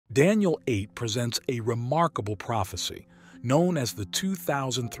Daniel 8 presents a remarkable prophecy, known as the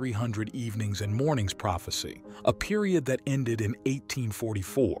 2,300 Evenings and Mornings prophecy, a period that ended in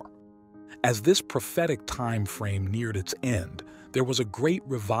 1844. As this prophetic time frame neared its end, there was a great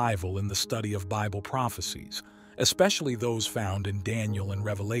revival in the study of Bible prophecies, especially those found in Daniel and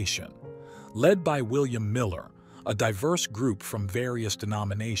Revelation. Led by William Miller, a diverse group from various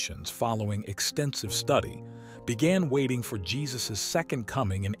denominations following extensive study, began waiting for Jesus' second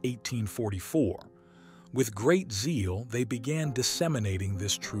coming in 1844. With great zeal, they began disseminating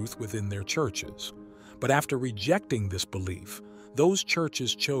this truth within their churches. But after rejecting this belief, those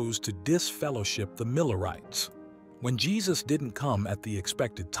churches chose to disfellowship the Millerites. When Jesus didn't come at the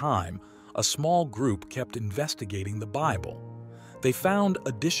expected time, a small group kept investigating the Bible. They found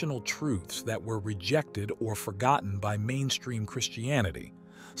additional truths that were rejected or forgotten by mainstream Christianity,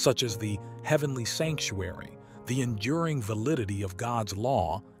 such as the heavenly sanctuary, the enduring validity of God's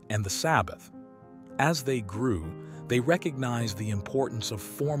law, and the Sabbath. As they grew, they recognized the importance of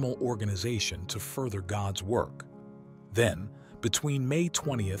formal organization to further God's work. Then, between May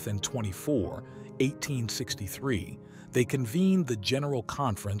 20th and 24, 1863, they convened the General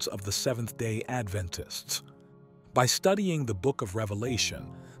Conference of the Seventh-day Adventists. By studying the book of Revelation,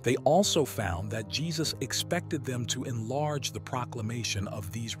 they also found that Jesus expected them to enlarge the proclamation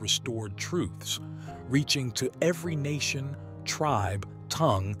of these restored truths, reaching to every nation, tribe,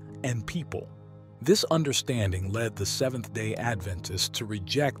 tongue, and people. This understanding led the Seventh-day Adventists to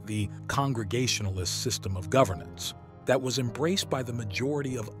reject the Congregationalist system of governance that was embraced by the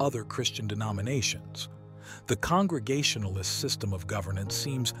majority of other Christian denominations. The Congregationalist system of governance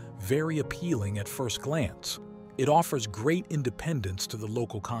seems very appealing at first glance. It offers great independence to the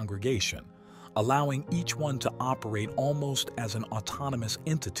local congregation, allowing each one to operate almost as an autonomous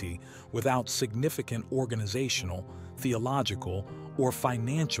entity without significant organizational, theological, or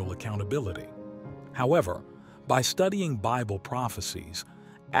financial accountability. However, by studying Bible prophecies,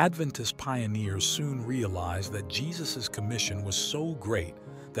 Adventist pioneers soon realized that Jesus' commission was so great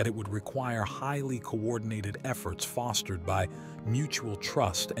that it would require highly coordinated efforts fostered by mutual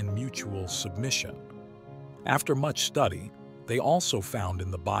trust and mutual submission. After much study, they also found in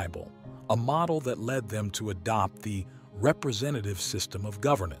the Bible a model that led them to adopt the representative system of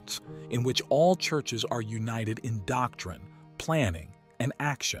governance, in which all churches are united in doctrine, planning, and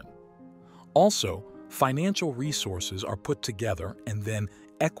action. Also, financial resources are put together and then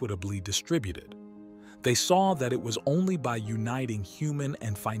equitably distributed. They saw that it was only by uniting human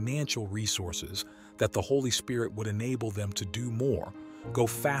and financial resources that the Holy Spirit would enable them to do more, go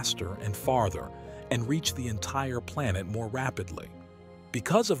faster and farther, and reach the entire planet more rapidly.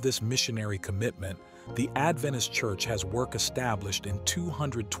 Because of this missionary commitment, the Adventist Church has work established in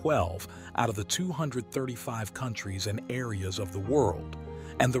 212 out of the 235 countries and areas of the world,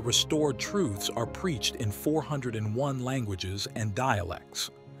 and the restored truths are preached in 401 languages and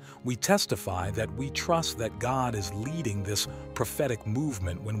dialects. We testify that we trust that God is leading this prophetic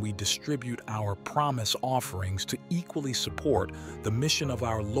movement when we distribute our promise offerings to equally support the mission of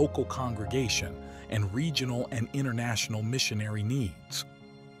our local congregation and regional and international missionary needs.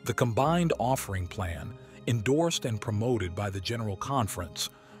 The combined offering plan, endorsed and promoted by the General Conference,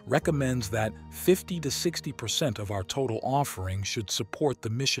 recommends that 50 to 60% of our total offering should support the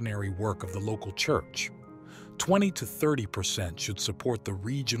missionary work of the local church. 20 to 30% should support the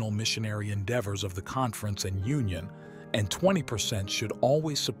regional missionary endeavors of the conference and union, and 20% should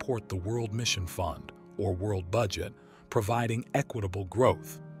always support the World Mission Fund, or World Budget, providing equitable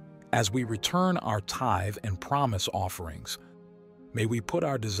growth. As we return our tithe and promise offerings, may we put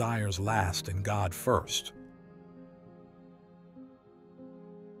our desires last and God first.